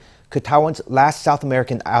Could Taiwan's last South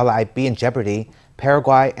American ally be in jeopardy?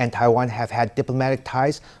 Paraguay and Taiwan have had diplomatic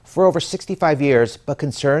ties for over 65 years, but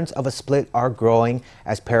concerns of a split are growing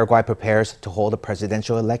as Paraguay prepares to hold a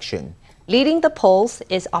presidential election. Leading the polls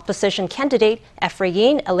is opposition candidate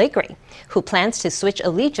Efrain Alegre, who plans to switch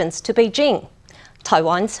allegiance to Beijing.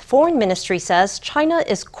 Taiwan's foreign ministry says China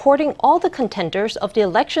is courting all the contenders of the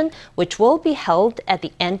election, which will be held at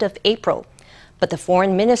the end of April. But the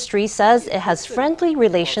foreign ministry says it has friendly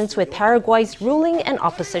relations with Paraguay's ruling and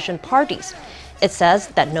opposition parties. It says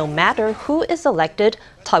that no matter who is elected,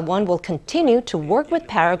 Taiwan will continue to work with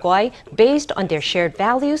Paraguay based on their shared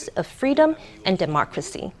values of freedom and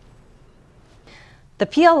democracy. The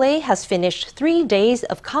PLA has finished 3 days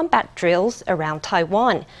of combat drills around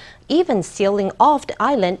Taiwan, even sealing off the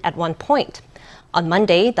island at one point. On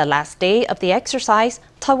Monday, the last day of the exercise,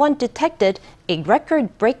 Taiwan detected a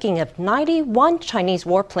record-breaking of 91 Chinese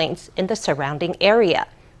warplanes in the surrounding area.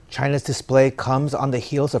 China's display comes on the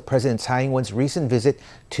heels of President Tsai Ing-wen's recent visit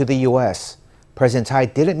to the U.S. President Tsai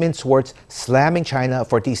didn't mince words, slamming China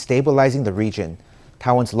for destabilizing the region.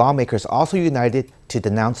 Taiwan's lawmakers also united to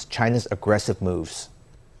denounce China's aggressive moves.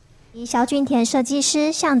 萧俊田设计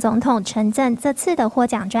师向总统呈赠这次的获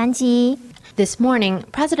奖专辑。 This morning,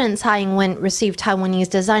 President Tsai Ing-wen received Taiwanese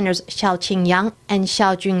designers Xiao Qingyang and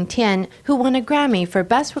Xiao Juntian, who won a Grammy for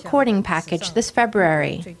Best Recording Package this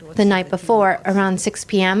February. The night before, around 6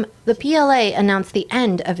 p.m., the PLA announced the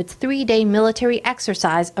end of its 3-day military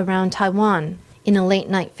exercise around Taiwan. In a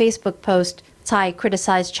late-night Facebook post, Tsai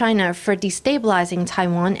criticized China for destabilizing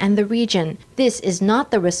Taiwan and the region. This is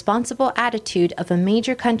not the responsible attitude of a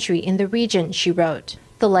major country in the region, she wrote.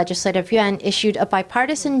 The Legislative Yuan issued a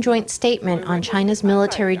bipartisan joint statement on China's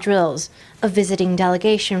military drills. A visiting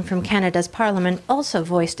delegation from Canada's parliament also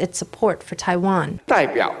voiced its support for Taiwan.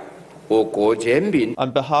 On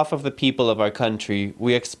behalf of the people of our country,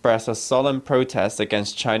 we express a solemn protest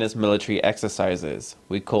against China's military exercises.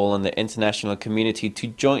 We call on the international community to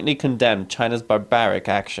jointly condemn China's barbaric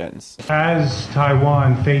actions. As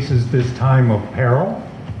Taiwan faces this time of peril,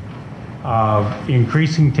 of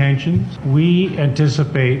increasing tensions, we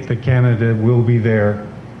anticipate that Canada will be there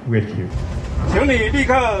with you.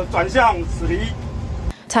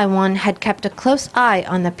 Taiwan had kept a close eye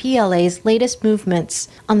on the PLA's latest movements.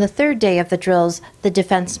 On the third day of the drills, the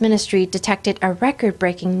Defense Ministry detected a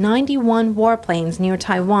record-breaking 91 warplanes near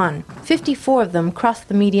Taiwan. 54 of them crossed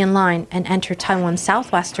the median line and entered Taiwan's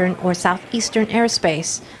southwestern or southeastern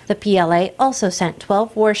airspace. The PLA also sent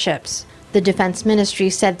 12 warships. The Defense Ministry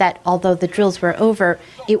said that although the drills were over,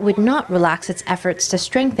 it would not relax its efforts to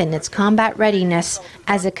strengthen its combat readiness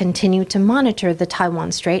as it continued to monitor the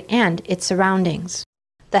Taiwan Strait and its surroundings.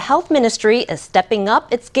 The Health Ministry is stepping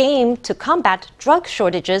up its game to combat drug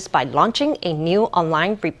shortages by launching a new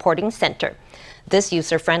online reporting center. This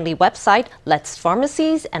user-friendly website lets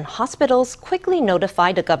pharmacies and hospitals quickly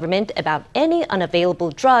notify the government about any unavailable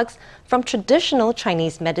drugs, from traditional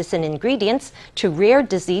Chinese medicine ingredients to rare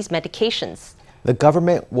disease medications. The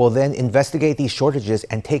government will then investigate these shortages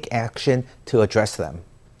and take action to address them.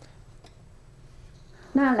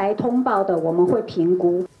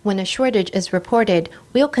 When a shortage is reported,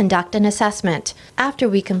 we'll conduct an assessment. After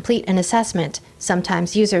we complete an assessment,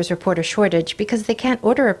 sometimes users report a shortage because they can't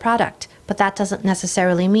order a product, but that doesn't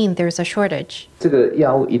necessarily mean there's a shortage.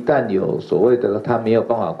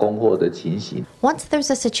 Once there's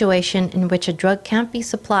a situation in which a drug can't be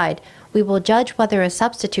supplied, we will judge whether a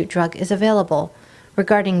substitute drug is available.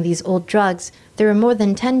 Regarding these old drugs, there are more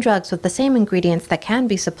than 10 drugs with the same ingredients that can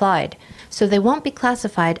be supplied, so they won't be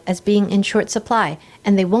classified as being in short supply,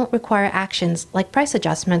 and they won't require actions like price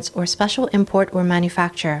adjustments or special import or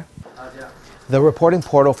manufacture. The reporting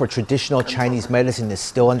portal for traditional Chinese medicine is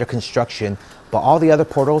still under construction, but all the other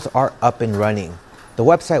portals are up and running. The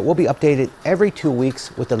website will be updated every 2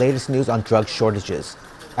 weeks with the latest news on drug shortages.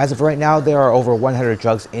 As of right now, there are over 100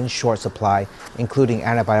 drugs in short supply, including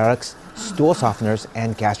antibiotics, stool softeners,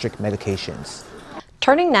 and gastric medications.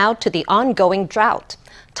 Turning now to the ongoing drought.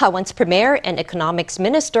 Taiwan's Premier and Economics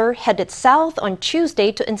Minister headed south on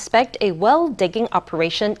Tuesday to inspect a well digging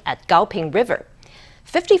operation at Gaoping River.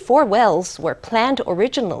 54 wells were planned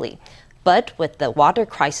originally, but with the water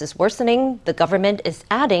crisis worsening, the government is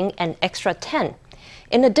adding an extra 10.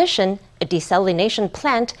 In addition, a desalination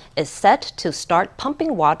plant is set to start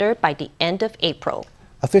pumping water by the end of April.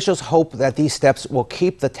 Officials hope that these steps will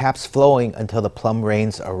keep the taps flowing until the plum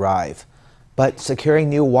rains arrive. But securing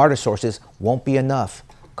new water sources won't be enough.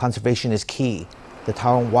 Conservation is key. The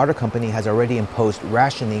Taiwan Water Company has already imposed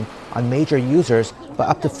rationing on major users, but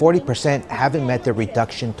up to 40% haven't met their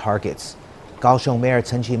reduction targets. Kaohsiung Mayor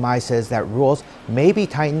Chen Chi-mai says that rules may be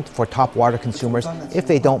tightened for top water consumers if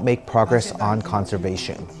they don't make progress on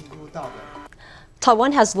conservation.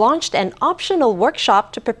 Taiwan has launched an optional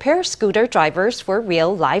workshop to prepare scooter drivers for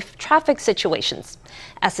real-life traffic situations.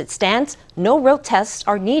 As it stands, no road tests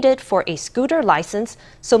are needed for a scooter license,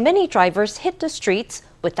 so many drivers hit the streets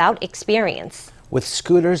without experience. With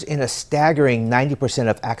scooters in a staggering 90%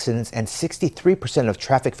 of accidents and 63% of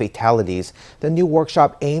traffic fatalities, the new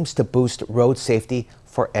workshop aims to boost road safety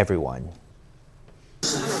for everyone.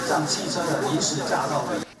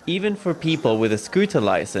 Even for people with a scooter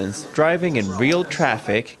license, driving in real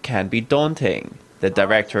traffic can be daunting. The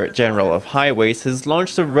Directorate General of Highways has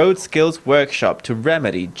launched a road skills workshop to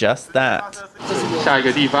remedy just that.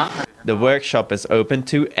 The workshop is open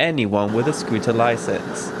to anyone with a scooter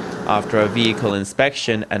license. After a vehicle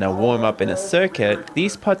inspection and a warm-up in a circuit,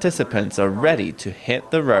 these participants are ready to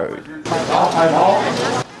hit the road.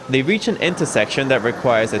 They reach an intersection that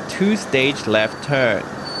requires a 2-stage left turn.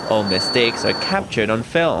 All mistakes are captured on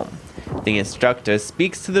film. The instructor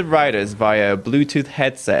speaks to the riders via a Bluetooth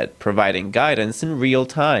headset, providing guidance in real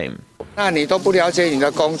time.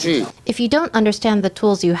 If you don't understand the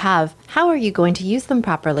tools you have, how are you going to use them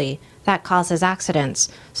properly? That causes accidents.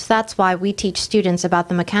 So that's why we teach students about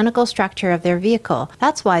the mechanical structure of their vehicle.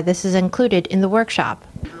 That's why this is included in the workshop.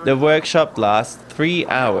 The workshop lasts 3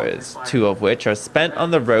 hours, 2 of which are spent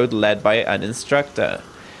on the road led by an instructor.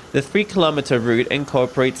 The 3-kilometer route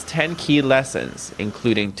incorporates 10 key lessons,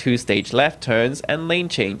 including 2-stage left turns and lane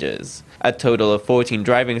changes. A total of 14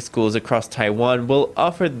 driving schools across Taiwan will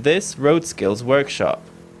offer this road skills workshop.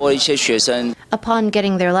 Upon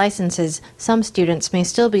getting their licenses, some students may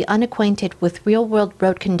still be unacquainted with real-world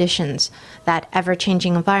road conditions. That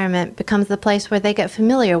ever-changing environment becomes the place where they get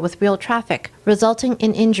familiar with real traffic, resulting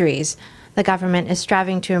in injuries. The government is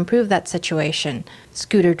striving to improve that situation.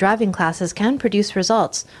 Scooter driving classes can produce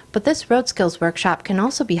results, but this road skills workshop can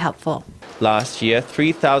also be helpful. Last year,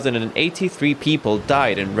 3,083 people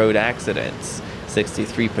died in road accidents.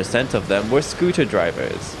 63% of them were scooter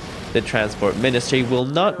drivers. The Transport Ministry will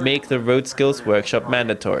not make the road skills workshop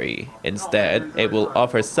mandatory. Instead, it will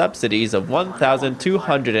offer subsidies of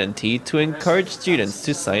 1,200 NT to encourage students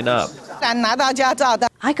to sign up.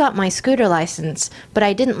 I got my scooter license, but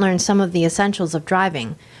I didn't learn some of the essentials of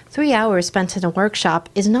driving. 3 hours spent in a workshop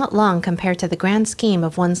is not long compared to the grand scheme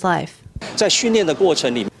of one's life.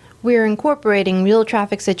 We're incorporating real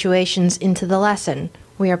traffic situations into the lesson.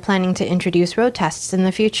 We are planning to introduce road tests in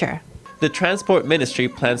the future. The Transport Ministry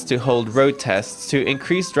plans to hold road tests to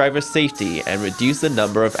increase driver safety and reduce the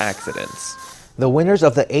number of accidents. The winners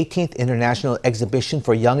of the 18th International Exhibition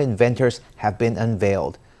for Young Inventors have been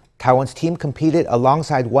unveiled. Taiwan's team competed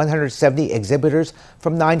alongside 170 exhibitors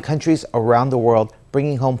from 9 countries around the world,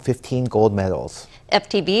 bringing home 15 gold medals.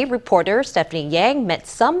 FTV reporter Stephanie Yang met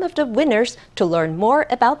some of the winners to learn more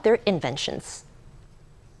about their inventions.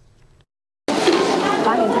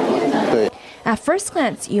 At first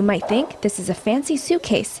glance, you might think this is a fancy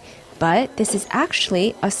suitcase, but this is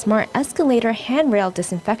actually a smart escalator handrail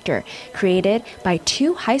disinfector created by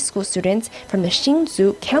 2 high school students from the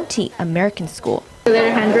Hsinchu County American School.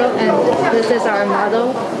 Escalator handrail, and this is our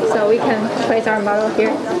model, so we can place our model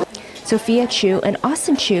here. Sophia Chu and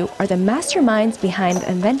Austin Chu are the masterminds behind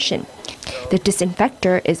the invention. The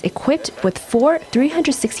disinfector is equipped with 4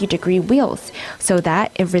 360-degree wheels so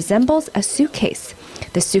that it resembles a suitcase.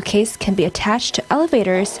 The suitcase can be attached to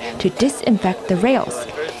elevators to disinfect the rails.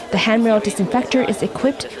 The handrail disinfector is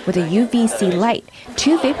equipped with a UVC light,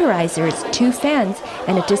 2 vaporizers, 2 fans,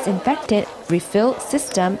 and a disinfectant refill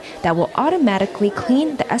system that will automatically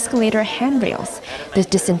clean the escalator handrails. The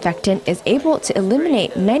disinfectant is able to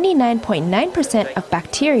eliminate 99.9% of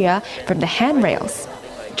bacteria from the handrails.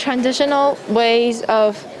 Traditional ways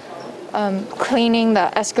of cleaning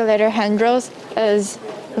the escalator handrails is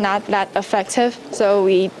not that effective, so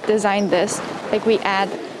we designed this. Like, we add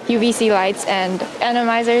UVC lights and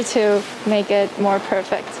atomizer to make it more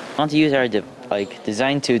perfect. I want to use our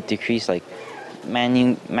design to decrease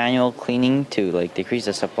manual cleaning to decrease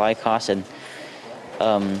the supply costs and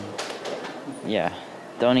don't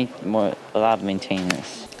need a lot of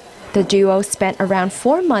maintenance. The duo spent around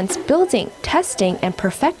 4 months building, testing, and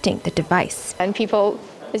perfecting the device. And people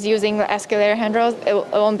is using the escalator handrails, it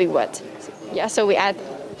won't be wet. Yeah, so we add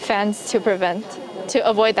fans to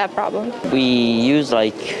avoid that problem. We use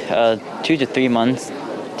 2 to 3 months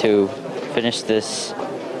to finish this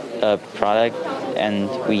product, and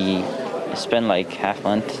we spend half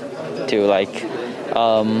month to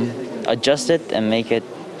adjust it and make it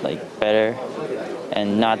better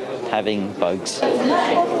and not having bugs.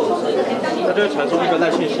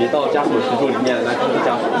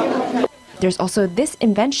 There's also this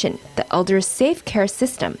invention, the Elder Safe Care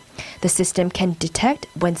System. The system can detect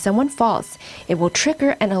when someone falls. It will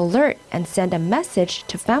trigger an alert and send a message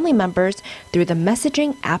to family members through the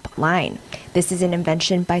messaging app Line. This is an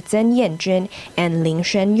invention by Zhen Yanjun and Ling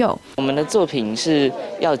Shuanyou. 我们的作品是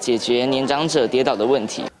要解决年长者跌倒的问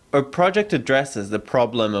题。 Our project addresses the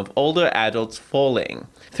problem of older adults falling.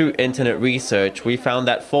 Through internet research, we found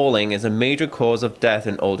that falling is a major cause of death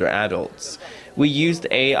in older adults. We used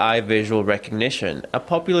AI visual recognition, a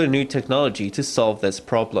popular new technology, to solve this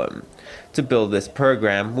problem. To build this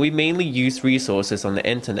program, we mainly used resources on the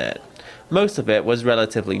internet. Most of it was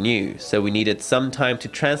relatively new, so we needed some time to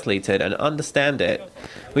translate it and understand it.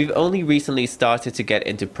 We've only recently started to get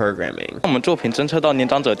into programming. 我们作品侦测到年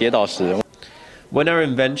长者跌倒时， When our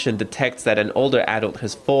invention detects that an older adult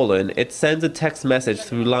has fallen, it sends a text message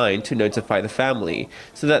through Line to notify the family,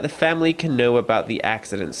 so that the family can know about the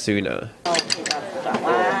accident sooner.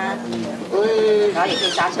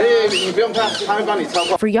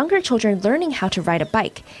 For younger children learning how to ride a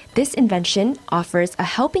bike, this invention offers a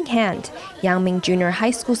helping hand. Yangming Junior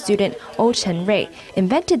High School student Oh Chen-rui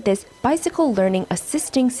invented this bicycle learning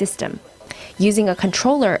assisting system. Using a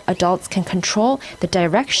controller, adults can control the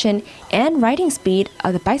direction and riding speed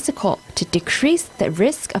of the bicycle to decrease the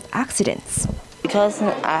risk of accidents. Because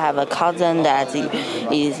I have a cousin that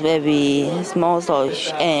is very small, so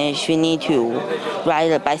she need to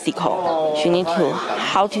ride a bicycle. She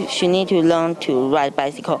need to learn to ride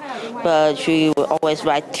bicycle, but she will always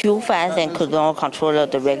ride too fast and could not control the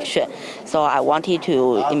direction. So I wanted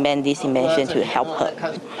to invent this invention to help her.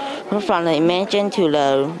 From the invention to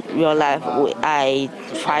the real life, I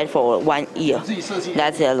tried for 1 year.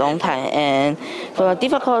 That's a long time. And for the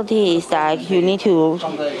difficulty is that you need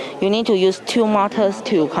to use two motors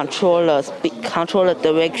to control the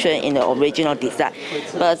direction in the original design.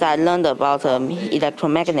 But I learned about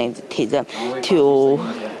electromagnetism to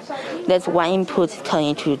let one input turn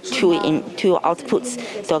into two outputs,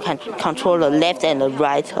 so can control the left and the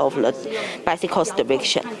right of the bicycle's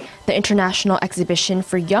direction. The International Exhibition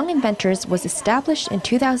for Young Inventors was established in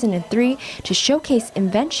 2003 to showcase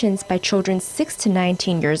inventions by children 6 to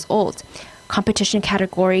 19 years old. Competition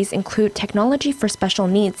categories include technology for special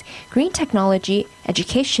needs, green technology,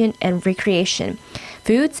 education and recreation,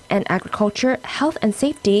 foods and agriculture, health and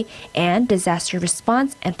safety, and disaster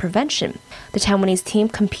response and prevention. The Taiwanese team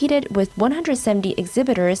competed with 170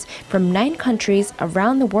 exhibitors from 9 countries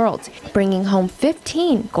around the world, bringing home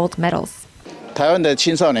 15 gold medals. 台湾的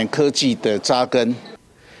青少年科技的扎根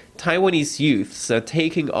Taiwanese youths are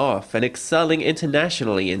taking off and excelling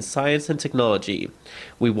internationally in science and technology.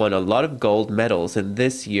 We won a lot of gold medals in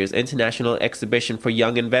this year's International Exhibition for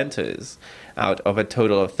Young Inventors. Out of a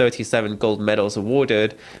total of 37 gold medals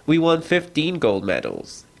awarded, we won 15 gold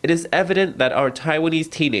medals. It is evident that our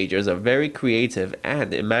Taiwanese teenagers are very creative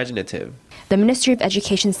and imaginative. The Ministry of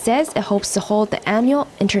Education says it hopes to hold the annual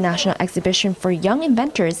International Exhibition for Young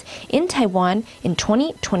Inventors in Taiwan in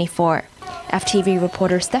 2024. FTV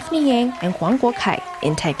reporter Stephanie Yang and Huang Guokai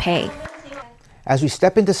in Taipei. As we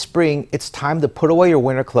step into spring, it's time to put away your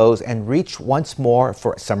winter clothes and reach once more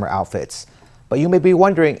for summer outfits. But you may be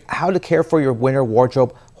wondering how to care for your winter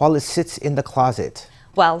wardrobe while it sits in the closet.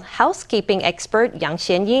 Well, housekeeping expert Yang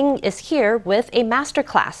Xianying is here with a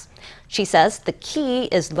masterclass. She says the key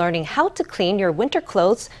is learning how to clean your winter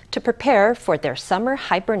clothes to prepare for their summer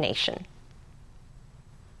hibernation.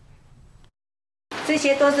 这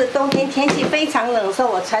些都是冬天天气非常冷的时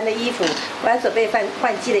候我穿的衣服，我要准备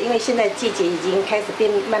换季了，因为现在季节已经开始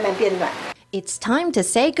慢慢变暖。 It's time to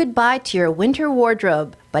say goodbye to your winter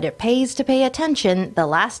wardrobe, but it pays to pay attention the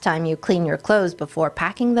last time you clean your clothes before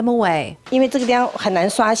packing them away. 因为这个地方很难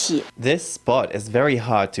刷洗。 This spot is very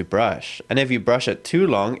hard to brush, and if you brush it too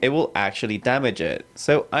long, it will actually damage it.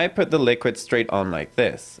 So I put the liquid straight on like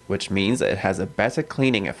this, which means it has a better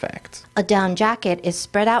cleaning effect. A down jacket is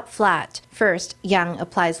spread out flat. First, Yang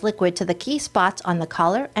applies liquid to the key spots on the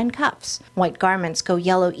collar and cuffs. White garments go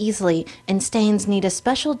yellow easily, and stains need a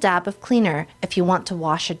special dab of cleaner. If you want to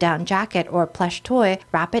wash a down jacket or a plush toy,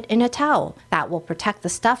 wrap it in a towel. That will protect the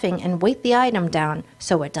stuffing and weight the item down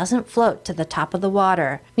so it doesn't float to the top of the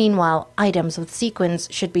water. Meanwhile, items with sequins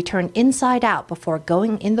should be turned inside out before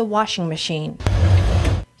going in the washing machine.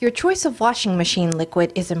 Your choice of washing machine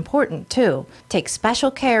liquid is important too. Take special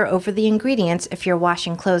care over the ingredients if you're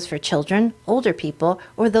washing clothes for children, older people,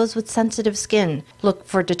 or those with sensitive skin. Look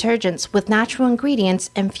for detergents with natural ingredients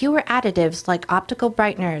and fewer additives like optical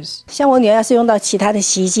brighteners. 像我女儿要是用到其他的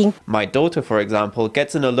洗衣精 My daughter, for example,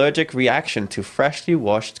 gets an allergic reaction to freshly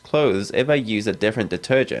washed clothes if I use a different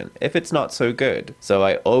detergent, if it's not so good. So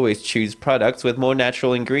I always choose products with more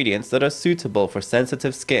natural ingredients that are suitable for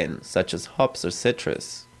sensitive skin, such as hops or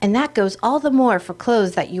citrus. And that goes all the more for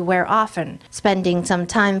clothes that you wear often. Spending some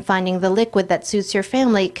time finding the liquid that suits your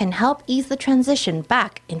family can help ease the transition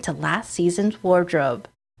back into last season's wardrobe.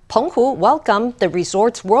 Penghu welcomed the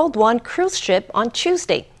resort's World One cruise ship on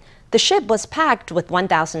Tuesday. The ship was packed with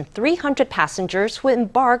 1,300 passengers who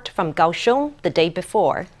embarked from Kaohsiung the day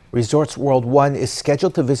before. Resorts World One is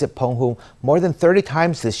scheduled to visit Penghu more than 30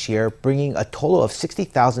 times this year, bringing a total of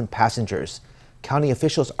 60,000 passengers. County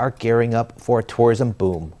officials are gearing up for a tourism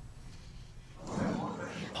boom.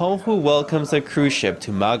 Penghu welcomes a cruise ship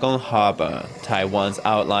to Magong Harbor. Taiwan's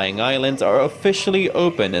outlying islands are officially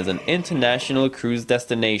open as an international cruise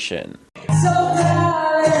destination.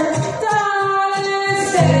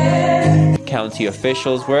 County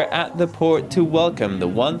officials were at the port to welcome the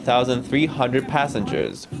 1,300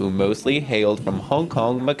 passengers, who mostly hailed from Hong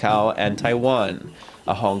Kong, Macau, and Taiwan.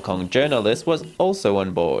 A Hong Kong journalist was also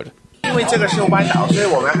on board. It's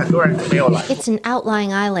an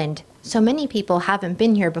outlying island, so many people haven't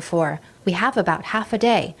been here before. We have about half a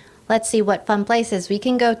day. Let's see what fun places we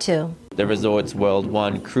can go to. The resort's World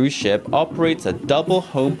One cruise ship operates a double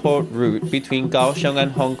home port route between Kaohsiung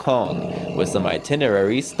and Hong Kong, with some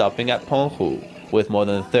itineraries stopping at Penghu. With more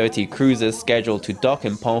than 30 cruises scheduled to dock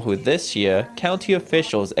in Penghu this year, county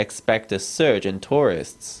officials expect a surge in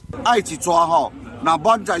tourists.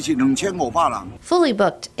 Fully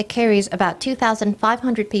booked, it carries about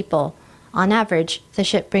 2,500 people. On average, the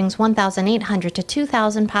ship brings 1,800 to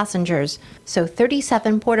 2,000 passengers, so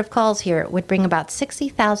 37 port of calls here would bring about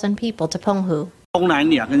 60,000 people to Penghu.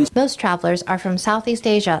 Most travelers are from Southeast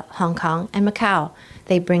Asia, Hong Kong, and Macau.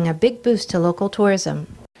 They bring a big boost to local tourism.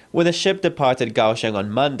 When the ship departed Kaohsiung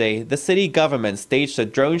on Monday, the city government staged a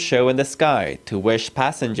drone show in the sky to wish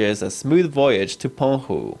passengers a smooth voyage to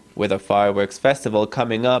Penghu. With a fireworks festival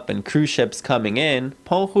coming up and cruise ships coming in,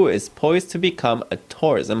 Penghu is poised to become a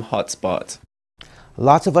tourism hotspot.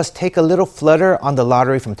 Lots of us take a little flutter on the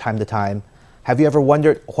lottery from time to time. Have you ever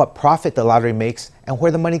wondered what profit the lottery makes and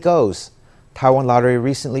where the money goes? Taiwan Lottery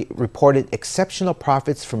recently reported exceptional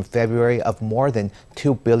profits from February of more than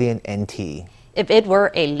 2 billion NT. If it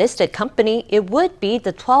were a listed company, it would be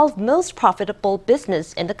the 12th most profitable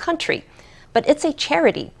business in the country. But it's a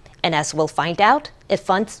charity, and as we'll find out, it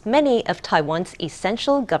funds many of Taiwan's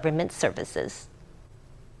essential government services.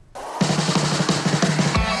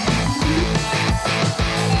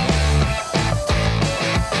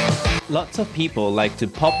 Lots of people like to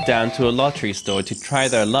pop down to a lottery store to try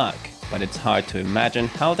their luck, but it's hard to imagine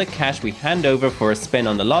how the cash we hand over for a spin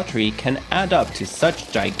on the lottery can add up to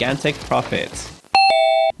such gigantic profits.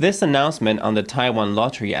 This announcement on the Taiwan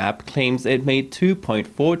Lottery app claims it made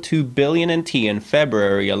 2.42 billion NT in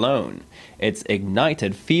February alone. It's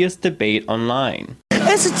ignited fierce debate online.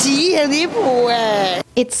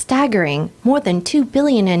 It's staggering, more than 2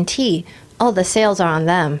 billion NT. All the sales are on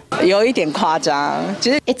them.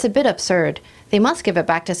 It's a bit absurd. They must give it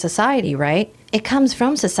back to society, right? It comes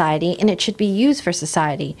from society and it should be used for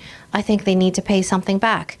society. I think they need to pay something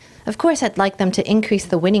back. Of course, I'd like them to increase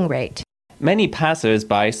the winning rate. Many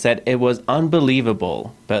passers-by said it was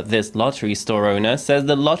unbelievable, but this lottery store owner says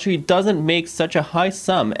the lottery doesn't make such a high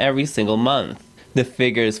sum every single month. The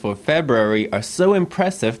figures for February are so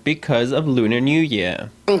impressive because of Lunar New Year.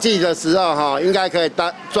 In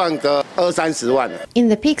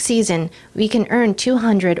the peak season, we can earn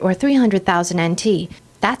 200 or 300,000 NT.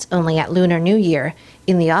 That's only at Lunar New Year.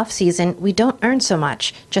 In the off-season, we don't earn so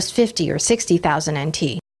much, just 50 or 60,000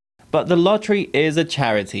 NT. But the lottery is a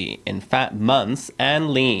charity in fat months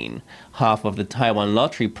and lean. Half of the Taiwan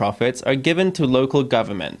lottery profits are given to local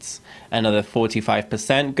governments. Another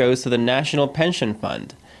 45% goes to the National Pension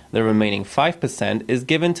Fund. The remaining 5% is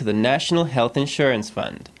given to the National Health Insurance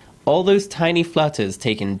Fund. All those tiny flutters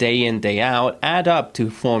taken day in, day out add up to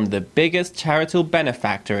form the biggest charitable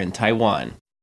benefactor in Taiwan.